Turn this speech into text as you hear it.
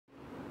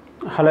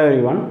Hello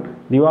everyone,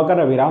 Divakar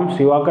Aviram,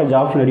 Sivaka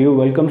Jobs Review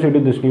welcomes you to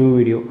this new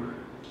video.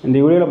 இந்த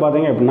வீடியோவில்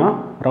பார்த்தீங்க அப்படின்னா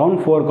round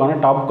 4க்கான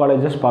top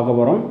colleges பார்க்க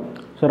போகிறோம்.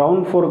 ஸோ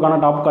ரவுண்ட் 4க்கான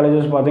டாப்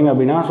காலேஜஸ் பார்த்தீங்க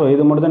அப்படின்னா ஸோ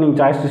இது மட்டும் தான் நீங்கள்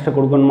சாய்ஸ் லிஸ்ட்டை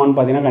கொடுக்கணுமான்னு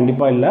பார்த்தீங்கன்னா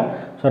கண்டிப்பாக இல்லை.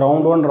 ஸோ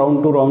ரவுண்ட் 1,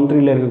 ரவுண்ட் 2, ரவுண்ட்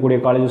 3ல இருக்கக்கூடிய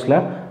காலேஜஸில்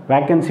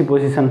வேக்கன்சி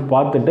பொசிஷன்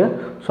பார்த்துட்டு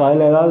ஸோ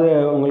அதில் ஏதாவது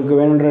உங்களுக்கு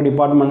வேணுன்ற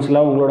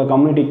டிபார்ட்மெண்ட்ஸில் உங்களோட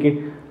கம்யூனிட்டிக்கு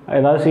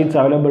ஏதாவது சீட்ஸ்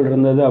அவைலபிள்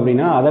இருந்தது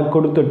அப்படின்னா அதை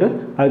கொடுத்துட்டு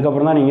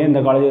அதுக்கப்புறம் தான் நீங்கள்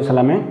இந்த காலேஜஸ்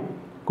எல்லாமே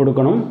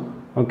கொடுக்கணும்.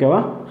 ஓகேவா?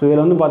 ஸோ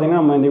இதில் வந்து பார்த்திங்கன்னா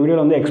நம்ம இந்த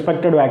வீடியோவில் வந்து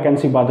எக்ஸ்பெக்டட்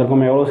வேக்கன்சி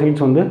பார்த்துருக்கோம். எவ்வளோ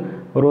சீட்ஸ் வந்து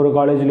ஒரு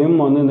காலேஜ்லேயும்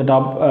வந்து இந்த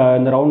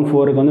ரவுண்ட்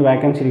 4க்கு வந்து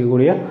வேக்கன்சி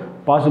இருக்கக்கூடிய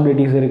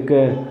பாசிபிலிட்டிஸ்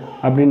இருக்குது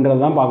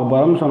அப்படின்றது தான் பார்க்க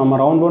போகிறோம். ஸோ நம்ம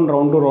ரவுண்ட் 1,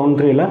 ரவுண்ட் 2,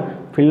 ரவுண்ட் 3ல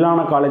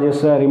ஃபில்லான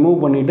காலேஜஸை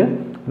ரிமூவ் பண்ணிவிட்டு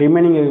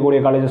ரிமைனிங்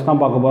இருக்கக்கூடிய காலேஜஸ்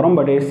தான் பார்க்க போகிறோம்.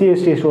 பட்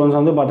SC/ST ஸ்டூடெண்ட்ஸ்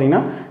வந்து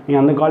பார்த்திங்கன்னா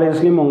நீங்கள் அந்த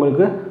காலேஜஸ்லேயும்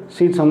உங்களுக்கு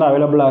சீட்ஸ் வந்து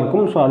அவைலபிளாக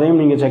இருக்கும். ஸோ அதையும்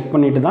நீங்கள் செக்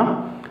பண்ணிவிட்டு தான்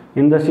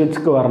இந்த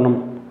சீட்ஸ்க்கு வரணும்.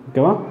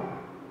 ஓகேவா?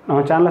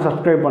 நம்ம சேனலை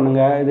சப்ஸ்கிரைப்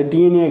பண்ணுங்கள். இது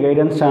TNEA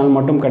கைடன்ஸ் சேனல்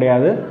மட்டும்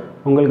கிடையாது.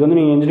 உங்களுக்கு வந்து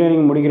நீங்கள்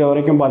இன்ஜினியரிங் முடிக்கிற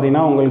வரைக்கும்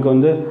பார்த்தீங்கன்னா உங்களுக்கு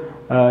வந்து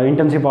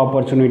இன்டர்ன்ஷிப்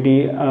ஆப்பர்ச்சுனிட்டி,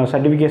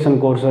 சர்டிஃபிகேஷன்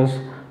கோர்சஸ்,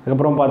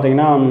 அதுக்கப்புறம்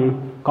பார்த்தீங்கன்னா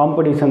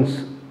காம்படிஷன்ஸ்,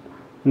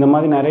 இந்த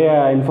மாதிரி நிறைய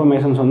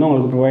இன்ஃபர்மேஷன்ஸ் வந்து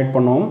உங்களுக்கு ப்ரொவைட்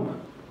பண்ணுவோம்.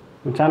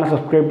 சேனலை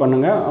சப்ஸ்கிரைப்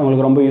பண்ணுங்கள்,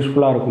 உங்களுக்கு ரொம்ப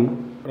யூஸ்ஃபுல்லாக இருக்கும்.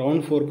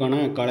 ரவுண்ட்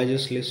 4க்கான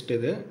காலேஜஸ் லிஸ்ட்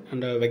இது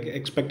அண்ட்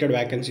எக்ஸ்பெக்டட்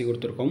வேக்கன்சி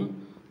கொடுத்துருக்கோம்.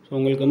 ஸோ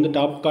உங்களுக்கு வந்து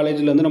டாப்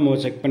காலேஜில் நம்ம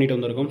செக் பண்ணிட்டு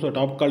வந்திருக்கோம். ஸோ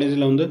டாப்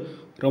காலேஜில் வந்து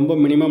ரொம்ப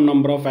மினிமம்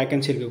நம்பர் ஆஃப்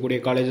வேக்கன்சி இருக்கக்கூடிய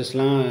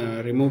காலேஜஸ்லாம்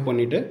ரிமூவ்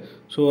பண்ணிவிட்டு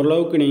ஸோ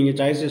ஓரளவுக்கு நீங்கள்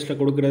சாய்ஸ் லிஸ்ட்டில்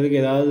கொடுக்குறதுக்கு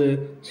ஏதாவது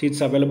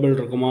சீட்ஸ் அவைலபிள்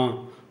இருக்குமா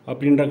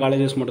அப்படின்ற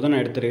காலேஜஸ் மட்டும் தான்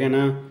நான் எடுத்துருக்கேன்.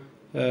 ஏன்னா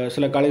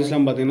சில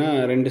காலேஜஸ்லாம் பார்த்திங்கன்னா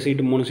 2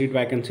 சீட்டு 3 சீட்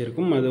வேக்கன்சி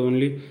இருக்கும். அது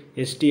ஒன்லி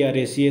ST or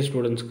SCA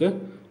ஸ்டூடெண்ட்ஸ்க்கு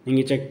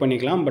நீங்கள் செக்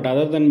பண்ணிக்கலாம். But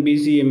other then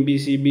BC,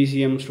 MBC,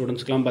 BCM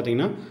ஸ்டூடெண்ட்ஸ்க்குலாம்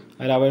பார்த்திங்கன்னா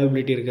அதில்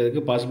அவைலபிலிட்டி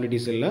இருக்கிறதுக்கு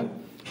பாசிபிலிட்டிஸ் இல்லை.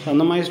 ஸோ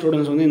அந்த மாதிரி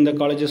ஸ்டூடெண்ட்ஸ் வந்து இந்த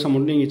காலேஜஸை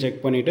மட்டும் நீங்கள்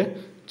செக் பண்ணிவிட்டு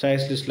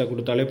சாய்ஸ் லிஸ்ட்டில்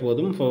கொடுத்தாலே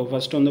போதும்.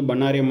 ஃபஸ்ட்டு வந்து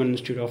பன்னாரி அம்மன்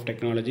institute of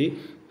technology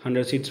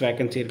 100 seeds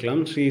vacancy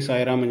இருக்கலாம். Sri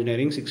Sairam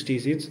engineering 60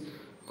 seeds,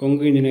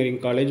 Kongu engineering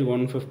college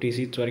 150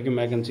 seeds வரைக்கும்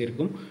வேக்கன்சி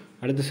இருக்கும்.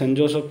 அடுத்து send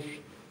Joseph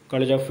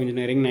college of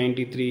engineering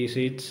 93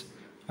 seeds.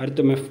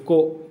 அடுத்து மெஃப்கோ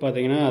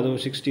பார்த்திங்கன்னா அது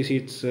ஒரு 60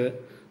 சீட்ஸு.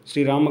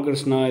 ஸ்ரீ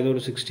ராமகிருஷ்ணா இது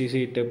ஒரு 60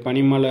 சீட்டு.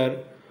 பனிமலர்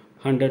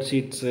 100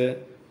 சீட்ஸு.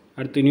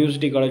 அடுத்து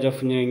university college of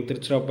engineering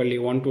Tiruchirappalli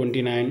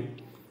 129.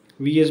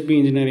 VSB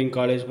engineering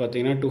college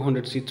பார்த்திங்கன்னா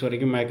 200 சீட்ஸ்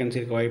வரைக்கும் வேக்கன்சி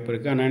இருக்க வாய்ப்பு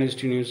இருக்குது.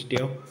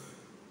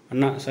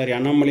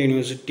 Annamalai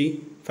university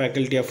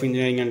faculty of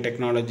engineering and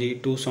technology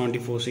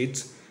 274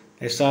 seeds.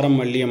 SRM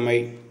Valliammai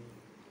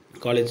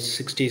college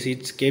 60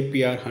 seeds.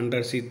 KPR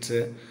 100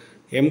 seeds.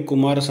 M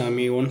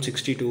Kumaraswamy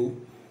 162.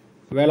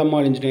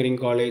 Velammal engineering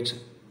college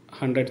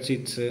 100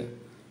 seeds.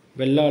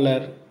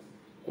 Vellalar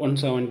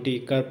 170.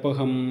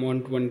 Karpagam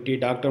 120.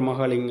 Doctor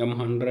Mahalingam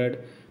 100.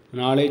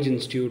 Knowledge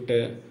institute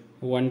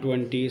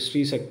 120.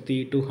 Srisakthi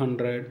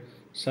 200.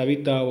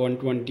 Savitha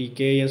 120.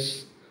 KS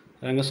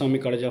Rangasamy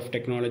college of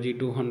technology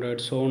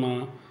 200. Sona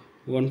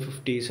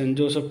 150. Send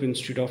Joseph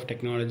institute of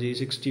technology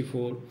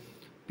 64.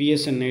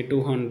 PSNA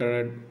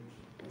 200.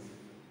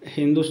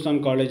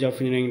 Hindustan college of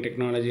engineering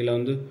டெக்னாலஜியில்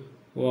வந்து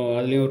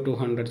அதுலேயும் ஒரு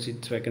 200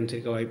 seeds vacancy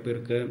இருக்க வாய்ப்பு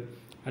இருக்குது.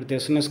 அடுத்து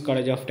SNS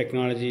college of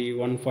technology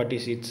 140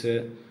 seeds.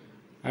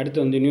 அடுத்து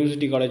வந்து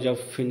university college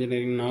of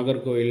engineering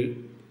Nagercoil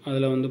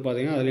அதில் வந்து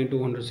பார்த்திங்கன்னா அதுலேயும்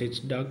 200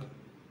 seeds.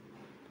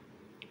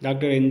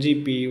 Doctor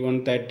NGP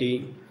 130.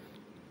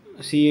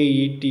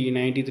 CIET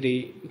 93.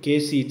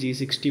 KCG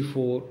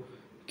 64.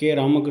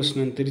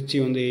 Ramakrishnan Trichy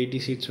வந்து 80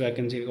 சீட்ஸ்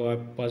வேக்கன்சி இருக்க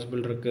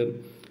பாசிபிள் இருக்குது.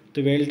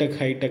 அடுத்து வேல்டெக்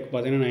ஹைடெக்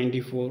பார்த்திங்கன்னா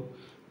 94.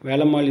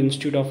 Velammal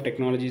institute of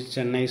technology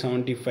Chennai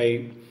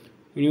 75.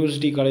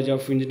 University college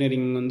of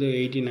engineering வந்து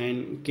 89.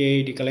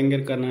 KIT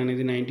Kalaignar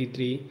Karunanidhi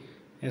 93.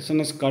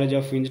 SNS college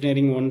of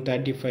engineering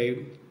 135.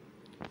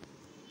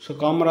 So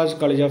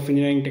Kamaraj college of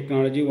engineering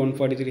technology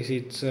 143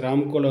 seeds.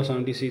 ராம்கோலா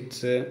 70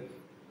 seeds.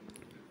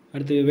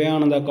 அடுத்து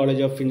Vivekananda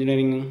college of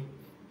engineering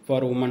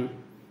for woman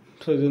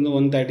so இது வந்து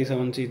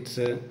 137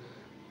 seeds.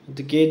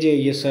 அடுத்து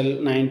KJISL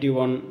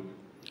 91.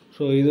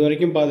 So இது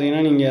வரைக்கும்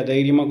பார்த்தீங்கன்னா நீங்கள்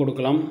தைரியமாக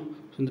கொடுக்கலாம்.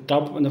 ஸோ இந்த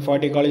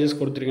 40 காலேஜஸ்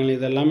கொடுத்துருக்கீங்க.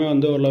 இது எல்லாமே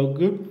வந்து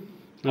ஓரளவுக்கு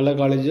நல்ல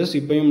காலேஜஸ்,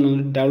 இப்போயும்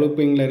வந்து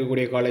டெவலப்பிங்கில்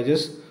இருக்கக்கூடிய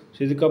காலேஜஸ். ஸோ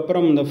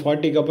இதுக்கப்புறம் இந்த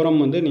 40க்கு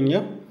அப்புறம் வந்து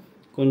நீங்கள்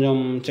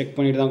கொஞ்சம் செக்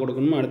பண்ணிட்டு தான்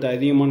கொடுக்கணும். அடுத்து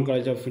அதியமான்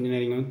காலேஜ் ஆஃப்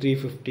இன்ஜினியரிங் வந்து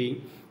 350.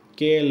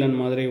 KLN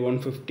மதுரை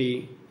 150.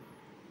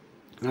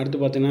 அடுத்து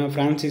பார்த்தீங்கன்னா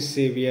Francis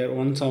Xavier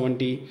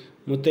 170.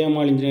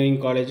 Muthayammal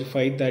engineering college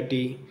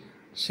 530.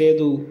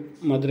 Setu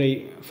Madurai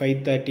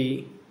 530.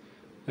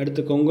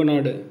 அடுத்து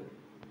கொங்குநாடு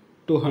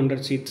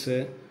 200 சீட்ஸு.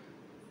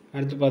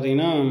 அடுத்து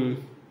பார்த்தீங்கன்னா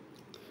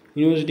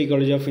university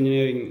college of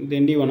engineering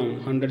Tindivanam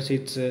 100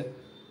 seeds.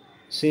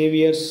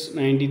 Xavier's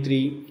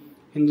 93.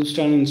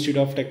 Hindustan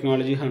institute of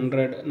technology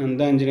 100.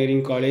 Nanda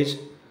engineering college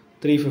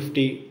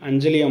 350.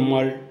 Anjali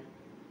Ammal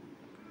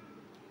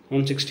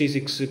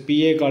 166.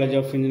 PA college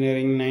of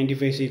engineering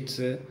 95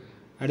 seeds.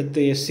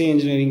 அடுத்து SA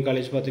இன்ஜினியரிங்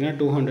காலேஜ் பார்த்திங்கன்னா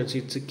 200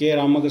 seeds.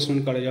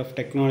 Ramakrishnan college of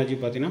technology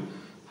பார்த்திங்கன்னா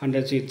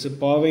 100 seeds.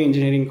 பாவை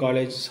engineering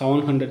college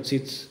 700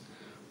 seeds.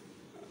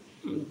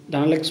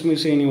 Dhanalakshmi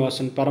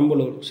Srinivasan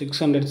Perambalur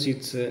 600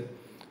 seeds.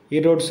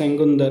 Erode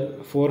Sengunthar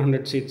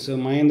 400 seeds.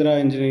 Mahindra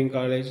engineering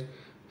college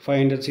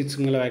 500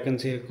 சீட்ஸ்க்கு மேலே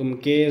vacancy இருக்கும்.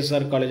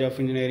 KSR college of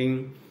engineering,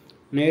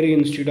 Nehru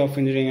institute of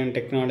engineering and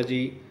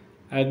technology,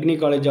 Agni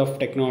college of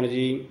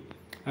technology,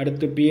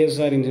 அடுத்து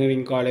PSR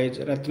engineering college,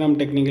 Ratnam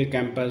technical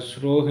campus,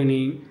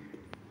 Rohini,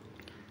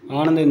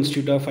 Anand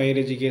institute of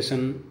higher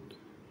education,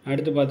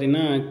 அடுத்து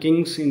பார்த்திங்கன்னா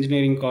Kings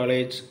engineering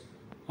college,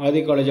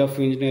 Aadhi college of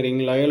engineering,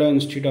 Loyola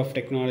institute of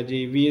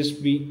technology,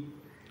 VSB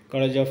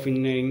college of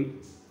engineering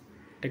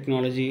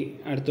technology,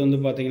 அடுத்து வந்து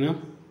பார்த்திங்கன்னா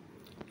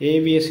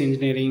AVS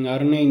engineering,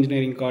 Aruna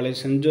engineering college,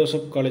 send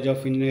Joseph college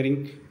of engineering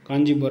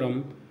Kanchipuram,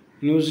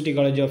 university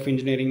college of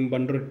engineering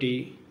Panruti,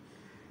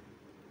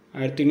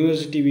 அடுத்து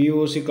university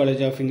VOC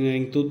college of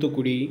engineering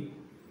Thoothukudi,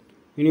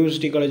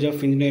 university college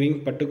of engineering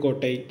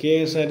Pattukkottai,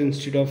 KSR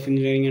institute of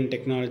engineering and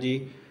technology,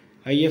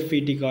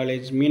 IFET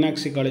college,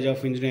 Meenakshi college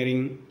of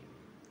engineering,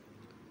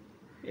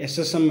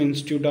 SSM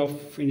institute of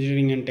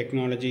engineering and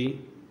technology,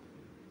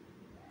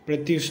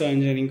 Prathyusha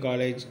engineering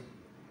college,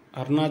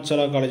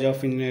 Arunachala college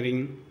of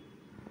engineering,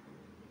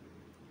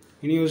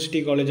 university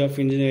college of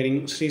engineering,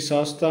 Sri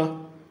Sastha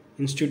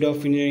institute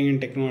of engineering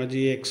and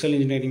technology, XL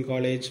engineering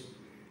college,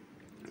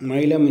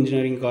 Mayilam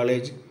engineering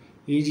college,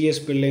 EGS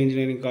பிள்ளை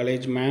engineering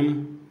college, ma'am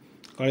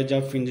college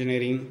of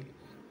engineering,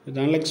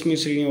 Dhanalakshmi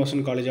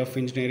Srinivasan college of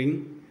engineering,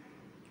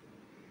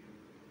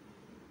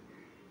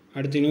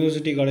 அடுத்து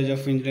university college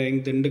of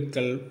engineering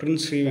Dindigul,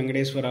 Prince Sri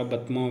Venkateswara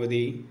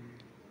Padmavathi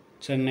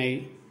Chennai,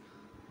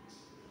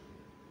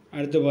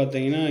 அடுத்து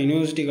பார்த்தீங்கன்னா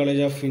university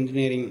college of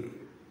engineering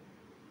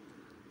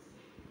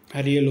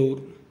Ariyalur,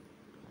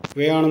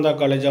 Vivekananda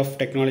college of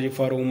technology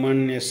for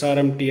woman,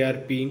 SRM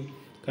TRP,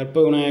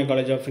 Karpaga Vinayaka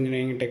college of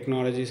engineering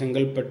technology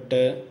Chengalpattu,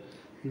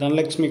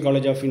 Dhanalakshmi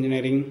college of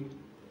engineering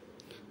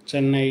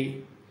Chennai,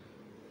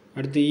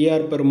 அடுத்து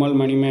ER Perumal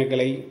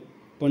Manimekalai,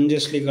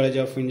 பொன்ஜஸ்லி college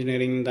of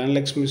engineering,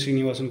 Dhanalakshmi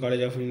Srinivasan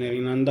college of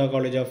engineering, Nanda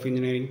college of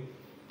engineering,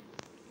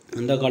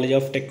 Nanda college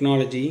of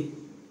technology,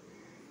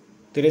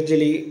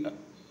 திருச்செலி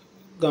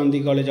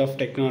Gandhi college of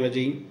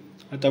technology,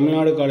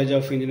 Tamil Nadu college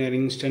of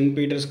engineering, send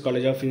Peter's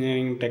college of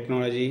engineering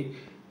technology,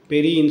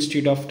 peri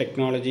institute of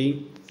technology,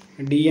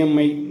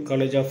 DMI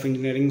college of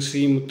engineering,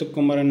 Sri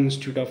Muthukumaran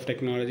institute of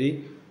technology,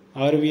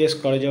 RVS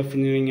college of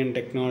engineering and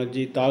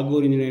technology,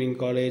 Tagore engineering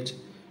college,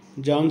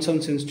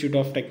 Johnson's institute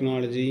of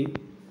technology,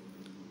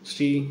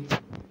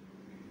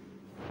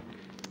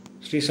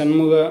 Sri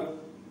Shanmuga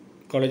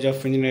college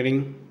of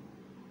engineering,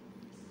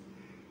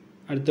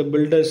 அடுத்து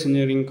filters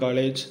engineering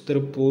college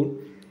Tiruppur,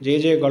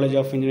 JJ college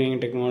of engineering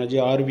technology,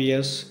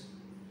 RVS,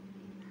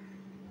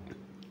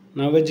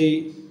 நவஜி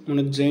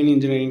முனக் Jain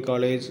engineering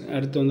college,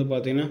 அடுத்து வந்து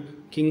பார்த்திங்கன்னா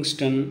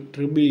Kingston,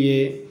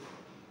 AAA,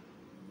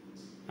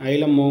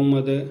 ஐலம்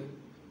Mohammed,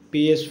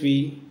 PSV,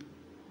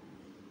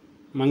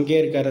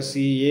 Mangayar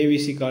கரசி,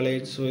 AVC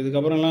college. So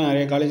இதுக்கப்புறம்லாம்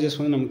நிறைய colleges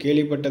வந்து நம்ம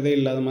கேள்விப்பட்டதே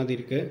இல்லாத மாதிரி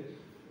இருக்குது.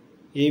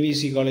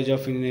 AVC college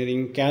of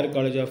engineering, care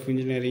college of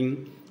engineering,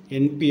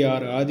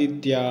 NPR,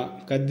 Aditya,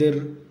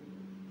 Kathir,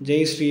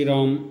 Jai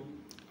Sriram,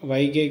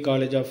 Vaigai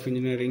college of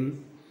engineering,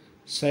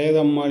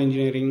 Syed Ammal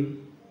engineering,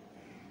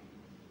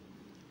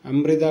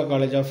 Amrita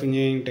college of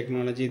engineering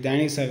technology,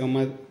 தானிஸ்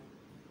Ahmed,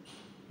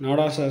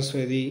 நாடா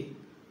Saraswati,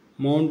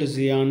 mount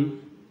Ziyan,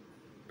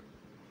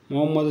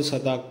 Mohammed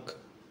சதாக்,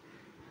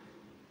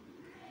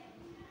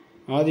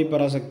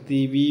 Adiparasakthi,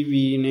 VV,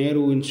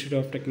 Nehru institute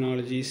of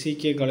technology,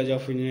 CK college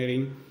of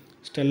engineering,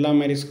 Stella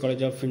Mary's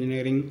college of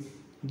engineering,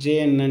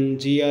 JNN,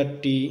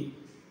 GRT,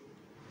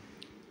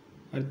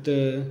 அடுத்து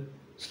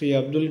Sri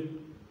Abdul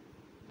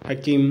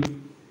Hakeem,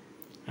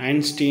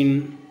 Einstein,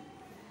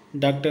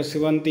 doctor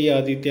Sivanthi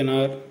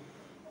Adityanath,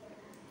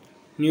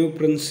 new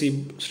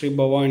பிரின்சிப் Sri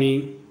Bhavani,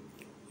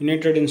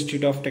 United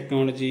institute of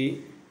technology,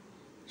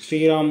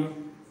 Sriram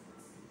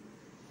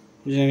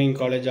engineering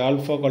college,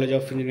 alpha college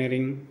of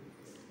engineering,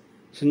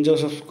 send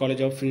Joseph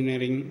college of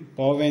engineering,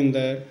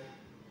 பாவேந்தர்,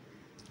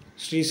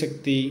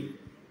 ஸ்ரீசக்தி,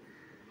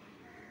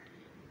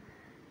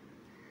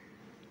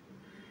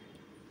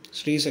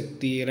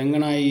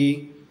 ரங்கநாயகி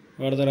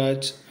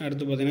வரதராஜ்,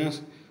 அடுத்து பார்த்திங்கன்னா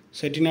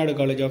Chettinad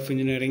college of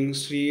engineering,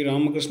 Sri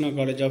Ramakrishna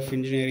college of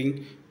engineering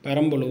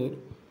Perambalur,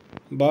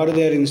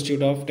 Bharathiyar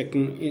institute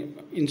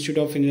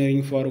of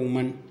engineering for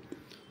woman.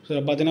 So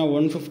பார்த்தீங்கன்னா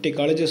 150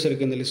 colleges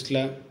இருக்குது இந்த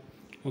லிஸ்ட்டில்.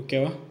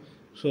 ஓகேவா?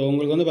 So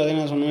உங்களுக்கு வந்து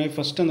பார்த்தீங்கன்னா நான் சொன்ன மாதிரி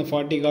ஃபஸ்ட்டு அந்த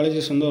 40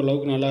 காலேஜஸ் வந்து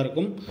ஓரளவுக்கு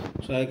நல்லாயிருக்கும்.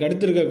 ஸோ அதுக்கு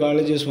அடுத்து இருக்க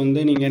காலேஜஸ்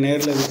வந்து நீங்கள்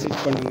நேரில்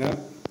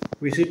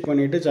விசிட்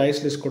பண்ணிவிட்டு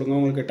சாய்ஸ் லிஸ்ட் கொடுங்க.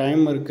 உங்களுக்கு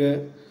டைம்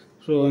இருக்குது.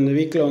 ஸோ இந்த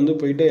வீக்கில் வந்து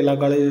போயிட்டு எல்லா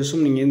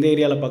காலேஜஸும் நீங்கள் எந்த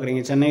ஏரியாவில்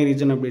பார்க்குறீங்க, சென்னை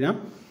ரீஜன் அப்படின்னா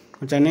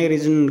சென்னை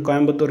ரீஜன்,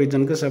 கோயம்புத்தூர்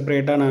ரீஜனுக்கு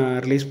செப்பரேட்டாக நான்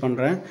ரிலீஸ்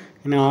பண்ணுறேன்.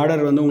 ஏன்னா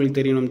ஆர்டர் வந்து உங்களுக்கு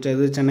தெரியணும்.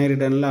 இது சென்னை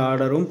ரீஜனில்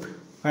ஆர்டரும்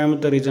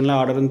கோயம்புத்தூர் ரீஜனில்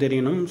ஆர்டரும்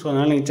தெரியணும். ஸோ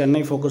அதனால் நீங்கள்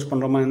சென்னை ஃபோக்கஸ்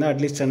பண்ணுற மாதிரி இருந்தால்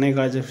அட்லீஸ்ட் சென்னை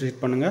காலேஜஸ்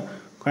விசிட் பண்ணுங்கள்.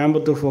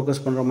 கோயம்புத்தூர்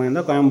ஃபோக்கஸ் பண்ணுற மாதிரி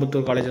இருந்தால்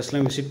கோயம்புத்தூர்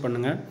காலேஜஸ்லாம் விசிட்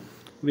பண்ணுங்கள்.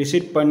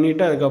 விசிட்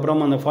பண்ணிவிட்டு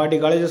அதுக்கப்புறம் அந்த 40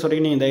 காலேஜஸ்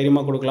வரைக்கும் நீங்கள்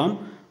தைரியமாக கொடுக்கலாம்.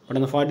 பட்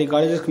அந்த 40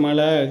 காலேஜஸ்க்கு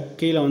மேலே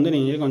கீழே வந்து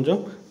நீங்கள்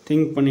கொஞ்சம்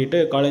திங்க் பண்ணிவிட்டு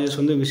காலேஜஸ்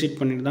வந்து விசிட்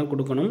பண்ணிட்டு தான்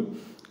கொடுக்கணும்.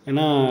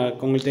 ஏன்னா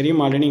உங்களுக்கு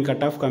தெரியும் ஆல்ரெடி நீங்கள்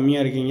கட் ஆஃப்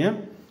கம்மியாக இருக்கீங்க.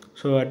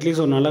 ஸோ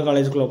அட்லீஸ்ட் ஒரு நல்ல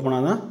காலேஜுக்குள்ளே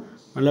போனால் தான்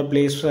நல்ல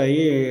பிளேஸ் ஆகி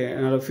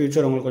நல்ல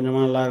ஃப்யூச்சர் உங்களுக்கு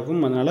கொஞ்சமாக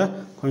நல்லாயிருக்கும். அதனால்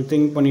கொஞ்சம்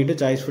திங்க் பண்ணிவிட்டு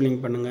சாய்ஸ் ஃபில்லிங்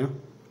பண்ணுங்கள்.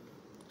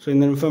 ஸோ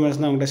இந்த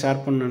இன்ஃபர்மேஷன் தான் உங்கள்கிட்ட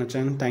ஷேர் பண்ண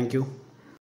நினச்சேன். தேங்க்யூ.